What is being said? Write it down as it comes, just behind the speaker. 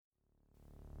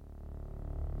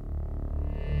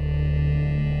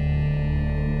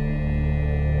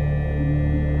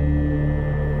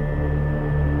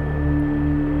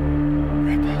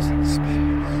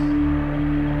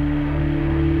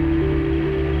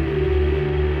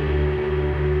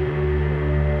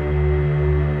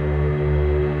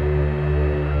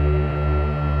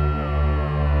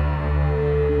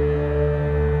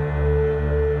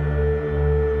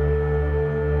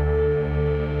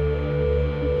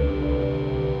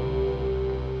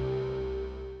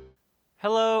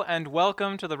and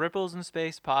welcome to the Ripples in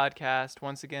Space podcast.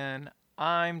 Once again,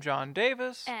 I'm John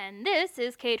Davis. And this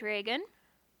is Kate Reagan.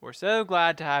 We're so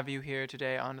glad to have you here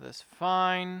today on this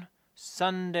fine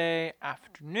Sunday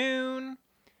afternoon.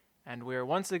 And we're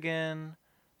once again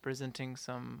presenting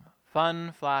some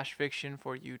fun flash fiction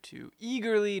for you to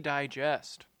eagerly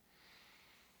digest.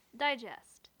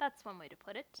 Digest. That's one way to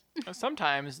put it.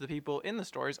 Sometimes the people in the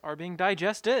stories are being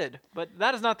digested, but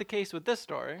that is not the case with this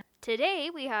story. Today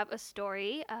we have a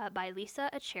story by Lisa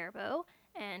Acerbo,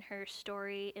 and her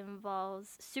story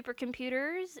involves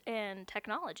supercomputers and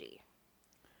technology.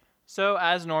 So,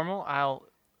 as normal, I'll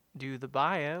do the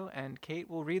bio, and Kate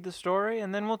will read the story,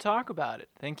 and then we'll talk about it.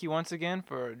 Thank you once again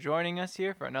for joining us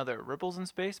here for another Ripples in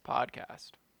Space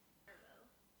podcast.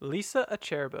 Lisa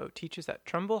Acerbo teaches at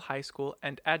Trumbull High School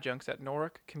and adjuncts at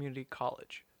Norwalk Community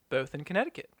College, both in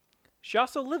Connecticut. She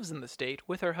also lives in the state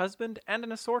with her husband and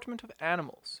an assortment of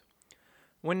animals.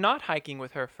 When not hiking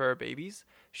with her fur babies,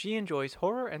 she enjoys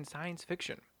horror and science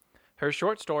fiction. Her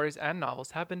short stories and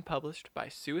novels have been published by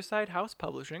Suicide House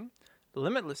Publishing,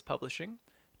 Limitless Publishing,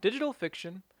 Digital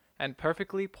Fiction, and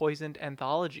Perfectly Poisoned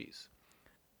Anthologies.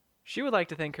 She would like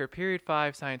to thank her Period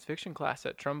 5 science fiction class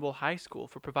at Trumbull High School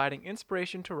for providing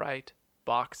inspiration to write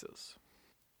Boxes.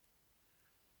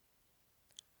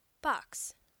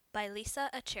 Box by Lisa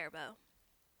Acerbo.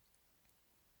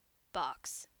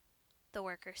 Box, the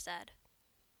worker said.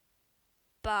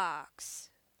 Box,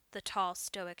 the tall,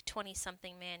 stoic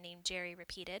 20-something man named Jerry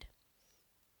repeated.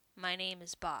 My name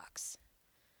is Box.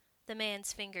 The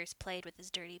man's fingers played with his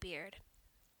dirty beard.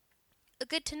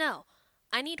 Good to know.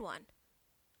 I need one.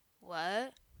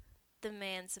 What? The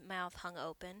man's mouth hung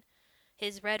open.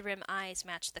 His red-rimmed eyes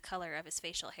matched the color of his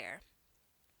facial hair.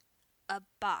 A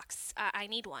box. I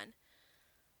need one.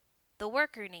 The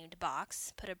worker named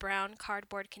Box put a brown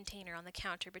cardboard container on the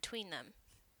counter between them.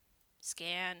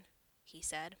 Scan, he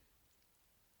said.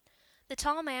 The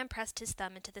tall man pressed his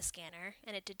thumb into the scanner,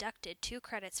 and it deducted 2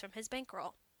 credits from his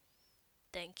bankroll.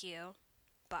 Thank you,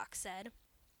 Box said.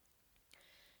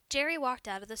 Jerry walked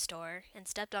out of the store and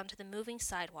stepped onto the moving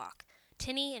sidewalk,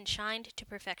 tinny and shined to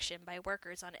perfection by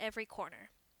workers on every corner.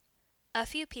 A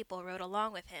few people rode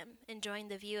along with him, enjoying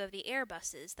the view of the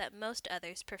airbuses that most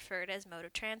others preferred as mode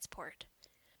of transport.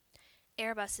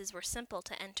 Airbuses were simple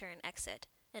to enter and exit,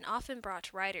 and often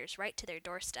brought riders right to their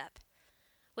doorstep.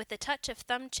 With the touch of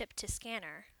thumb chip to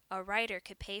scanner, a rider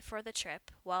could pay for the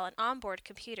trip while an onboard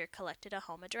computer collected a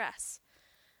home address.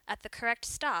 At the correct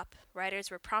stop,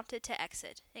 riders were prompted to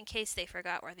exit in case they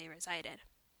forgot where they resided.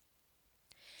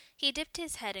 He dipped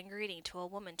his head in greeting to a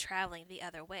woman traveling the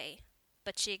other way,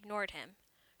 but she ignored him,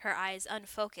 her eyes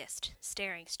unfocused,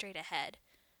 staring straight ahead.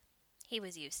 He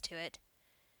was used to it.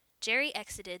 Jerry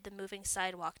exited the moving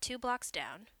sidewalk 2 blocks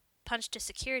down, punched a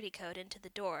security code into the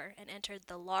door, and entered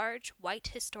the large,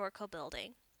 white historical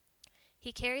building.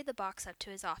 He carried the box up to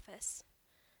his office.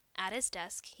 At his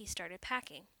desk, he started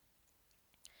packing.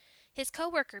 His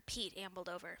coworker Pete ambled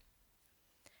over.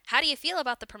 How do you feel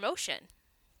about the promotion?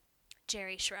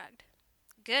 Jerry shrugged.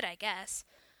 Good, I guess.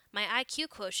 My IQ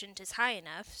quotient is high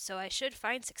enough, so I should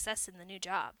find success in the new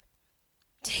job.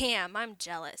 Damn, I'm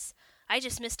jealous. I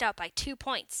just missed out by 2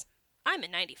 points. I'm a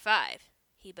 95,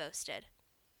 he boasted.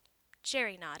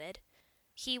 Jerry nodded.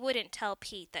 He wouldn't tell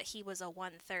Pete that he was a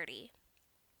 130.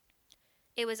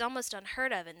 It was almost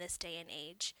unheard of in this day and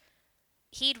age.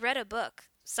 He'd read a book,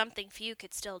 Something Few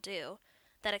Could Still Do,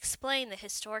 that explained the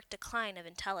historic decline of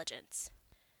intelligence.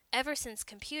 Ever since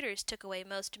computers took away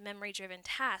most memory-driven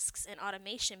tasks and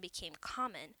automation became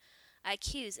common,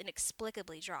 IQs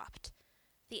inexplicably dropped.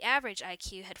 The average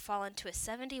IQ had fallen to a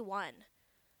 71.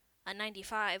 A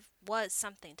 95 was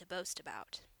something to boast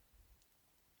about.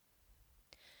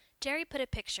 Jerry put a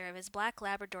picture of his black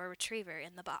Labrador retriever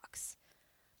in the box.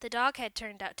 The dog had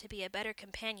turned out to be a better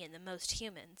companion than most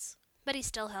humans, but he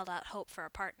still held out hope for a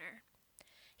partner.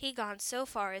 He'd gone so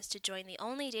far as to join the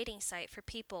only dating site for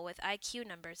people with IQ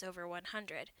numbers over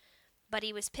 100, but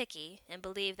he was picky and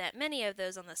believed that many of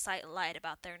those on the site lied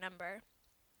about their number.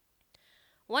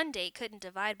 One date couldn't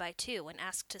divide by 2 when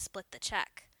asked to split the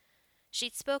check.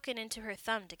 She'd spoken into her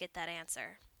thumb to get that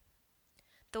answer.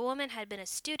 The woman had been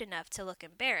astute enough to look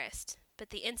embarrassed,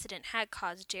 but the incident had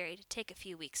caused Jerry to take a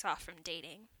few weeks off from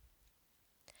dating.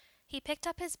 He picked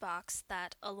up his box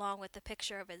that, along with the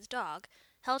picture of his dog,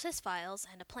 held his files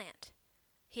and a plant.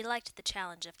 He liked the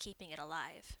challenge of keeping it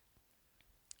alive.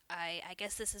 I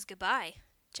guess this is goodbye,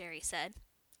 Jerry said.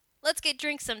 Let's get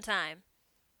drinks sometime.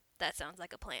 That sounds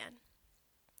like a plan.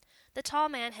 The tall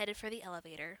man headed for the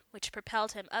elevator, which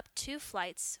propelled him up 2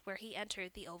 flights where he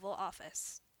entered the Oval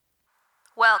Office.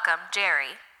 Welcome,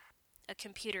 Jerry. A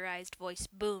computerized voice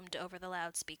boomed over the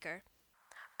loudspeaker.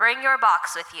 Bring your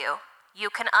box with you. You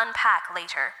can unpack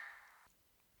later.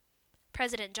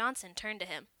 President Johnson turned to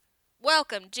him.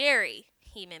 Welcome, Jerry,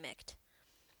 he mimicked.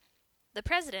 The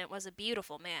president was a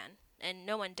beautiful man, and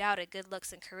no one doubted good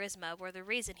looks and charisma were the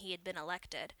reason he had been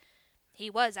elected. He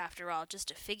was, after all,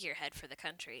 just a figurehead for the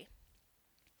country.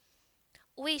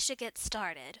 We should get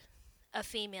started, a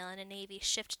female in a navy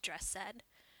shift dress said.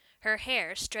 Her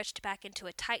hair, stretched back into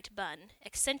a tight bun,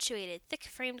 accentuated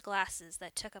thick-framed glasses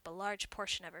that took up a large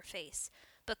portion of her face,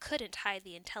 but couldn't hide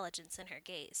the intelligence in her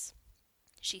gaze.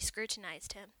 She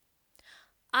scrutinized him.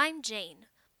 I'm Jane.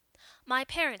 My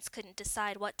parents couldn't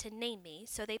decide what to name me,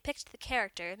 so they picked the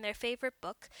character in their favorite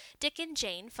book, Dick and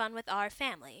Jane Fun with Our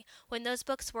Family, when those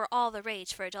books were all the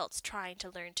rage for adults trying to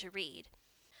learn to read.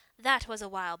 That was a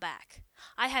while back.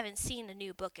 I haven't seen a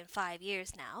new book in 5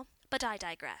 years now, but I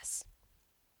digress.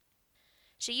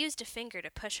 She used a finger to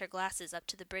push her glasses up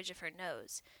to the bridge of her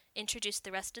nose, introduced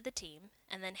the rest of the team,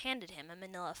 and then handed him a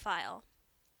manila file.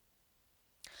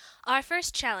 Our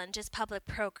first challenge is public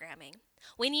programming.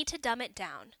 We need to dumb it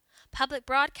down. Public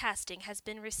broadcasting has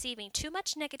been receiving too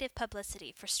much negative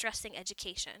publicity for stressing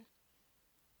education.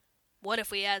 What if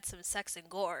we add some sex and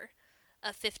gore?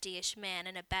 A 50-ish man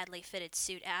in a badly fitted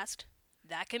suit asked.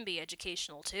 That can be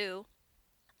educational, too.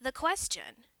 The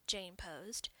question, Jane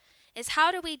posed, is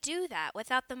how do we do that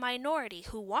without the minority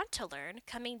who want to learn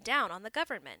coming down on the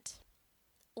government?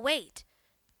 Wait,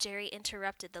 Jerry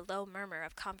interrupted the low murmur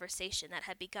of conversation that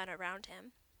had begun around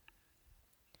him.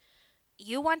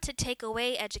 You want to take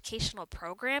away educational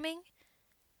programming?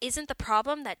 Isn't the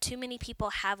problem that too many people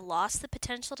have lost the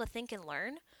potential to think and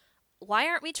learn? Why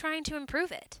aren't we trying to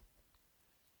improve it?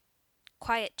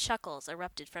 Quiet chuckles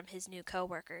erupted from his new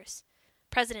co-workers.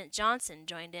 President Johnson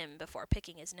joined in before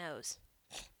picking his nose.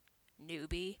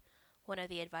 Newbie, one of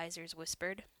the advisors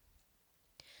whispered.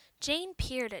 Jane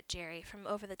peered at Jerry from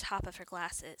over the top of her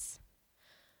glasses.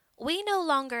 We no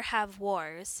longer have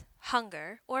wars,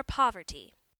 hunger, or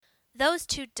poverty. Those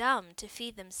too dumb to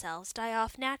feed themselves die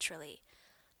off naturally.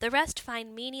 The rest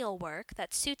find menial work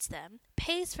that suits them,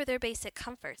 pays for their basic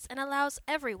comforts, and allows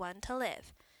everyone to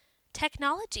live.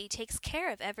 Technology takes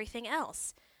care of everything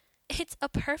else. It's a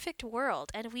perfect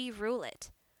world, and we rule it.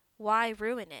 Why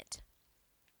ruin it?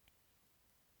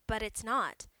 But it's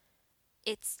not.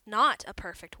 It's not a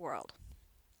perfect world.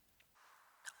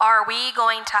 Are we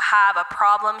going to have a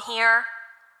problem here?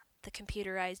 The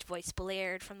computerized voice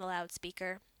blared from the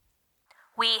loudspeaker.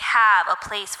 We have a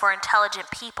place for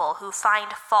intelligent people who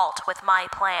find fault with my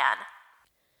plan.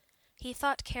 He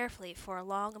thought carefully for a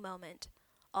long moment,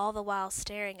 all the while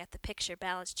staring at the picture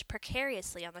balanced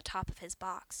precariously on the top of his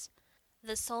box.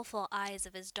 The soulful eyes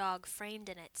of his dog framed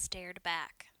in it stared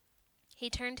back. He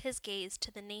turned his gaze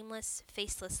to the nameless,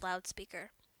 faceless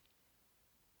loudspeaker.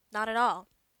 Not at all.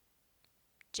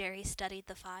 Jerry studied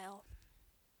the file.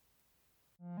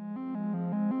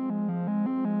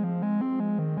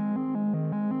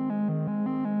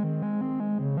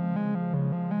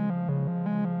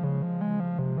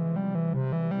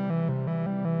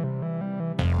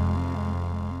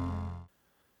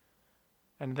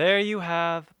 And there you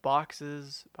have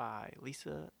Boxes by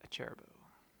Lisa Acerbo.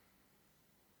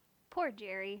 Poor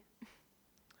Jerry.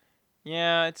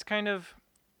 Yeah, it's kind of,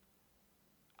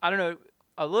 I don't know,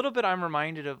 a little bit I'm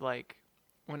reminded of like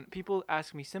when people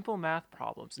ask me simple math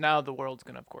problems. Now the world's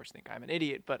going to, of course, think I'm an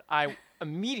idiot, but I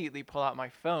immediately pull out my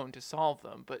phone to solve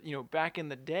them. But, back in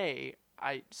the day,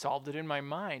 I solved it in my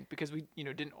mind because we,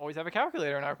 didn't always have a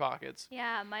calculator in our pockets.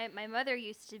 Yeah, my mother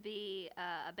used to be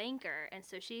a banker, and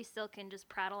so she still can just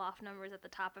prattle off numbers at the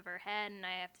top of her head, and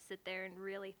I have to sit there and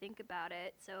really think about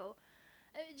it. So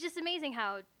it's just amazing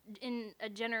how in a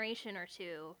generation or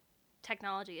two,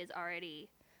 technology has already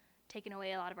taken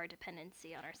away a lot of our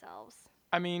dependency on ourselves.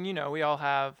 I mean, we all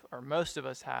have, or most of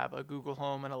us have, a Google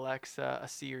Home, an Alexa, a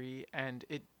Siri, and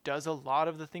it does a lot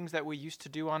of the things that we used to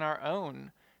do on our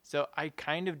own. So I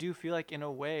kind of do feel like, in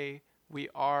a way, we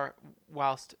are,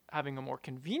 whilst having a more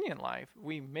convenient life,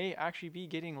 we may actually be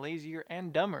getting lazier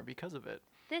and dumber because of it.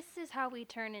 This is how we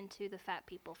turn into the fat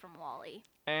people from WALL-E.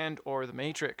 And or The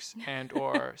Matrix, and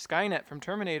or Skynet from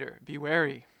Terminator. Be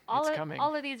wary, it's coming.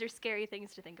 All of these are scary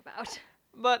things to think about.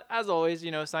 But as always,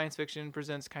 science fiction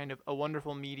presents kind of a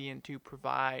wonderful medium to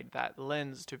provide that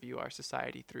lens to view our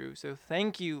society through. So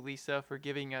thank you, Lisa, for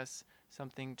giving us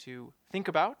something to think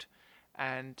about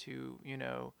and to,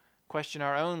 question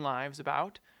our own lives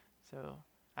about. So,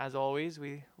 as always,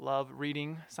 we love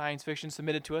reading science fiction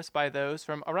submitted to us by those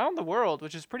from around the world,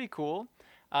 which is pretty cool.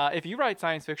 If you write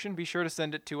science fiction, be sure to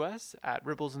send it to us at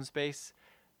ripplesandspace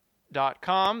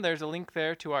ripplesandspacepodcast.com. There's a link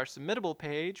there to our submittable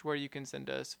page where you can send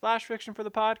us flash fiction for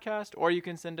the podcast, or you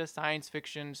can send us science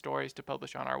fiction stories to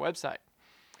publish on our website.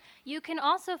 You can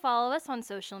also follow us on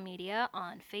social media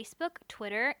on Facebook,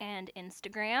 Twitter, and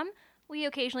Instagram. We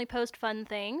occasionally post fun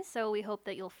things, so we hope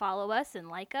that you'll follow us and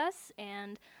like us.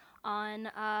 And on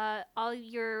all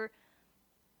your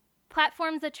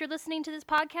platforms that you're listening to this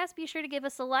podcast, be sure to give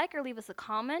us a like or leave us a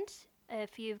comment.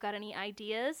 If you've got any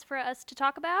ideas for us to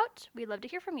talk about, we'd love to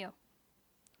hear from you.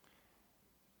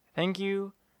 Thank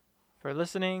you for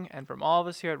listening, and from all of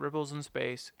us here at Ripples in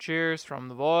Space, cheers from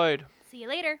the void. See you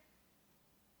later.